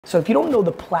So if you don't know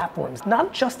the platforms,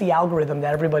 not just the algorithm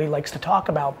that everybody likes to talk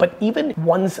about, but even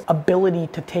one's ability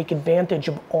to take advantage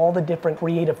of all the different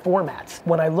creative formats.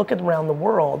 When I look at around the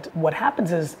world, what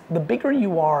happens is the bigger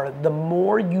you are, the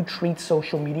more you treat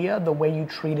social media the way you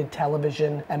treated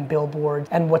television and billboards.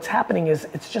 And what's happening is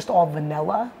it's just all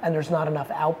vanilla and there's not enough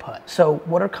output. So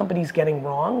what are companies getting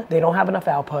wrong? They don't have enough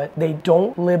output. They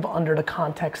don't live under the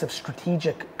context of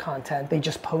strategic content. They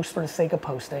just post for the sake of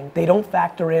posting. They don't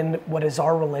factor in what is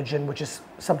our religion, which is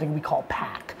something we call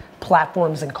PAC,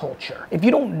 platforms and culture. If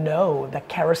you don't know that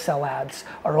carousel ads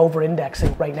are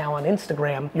over-indexing right now on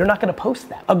Instagram, you're not gonna post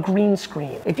that. A green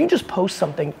screen. If you just post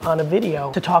something on a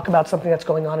video to talk about something that's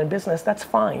going on in business, that's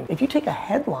fine. If you take a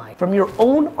headline from your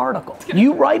own article,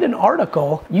 you write an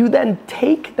article, you then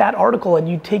take that article and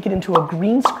you take it into a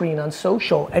green screen on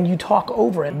social and you talk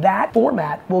over it, that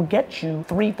format will get you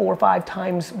 3, 4, 5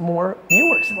 times more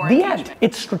viewers. The end.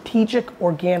 It's strategic,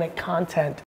 organic content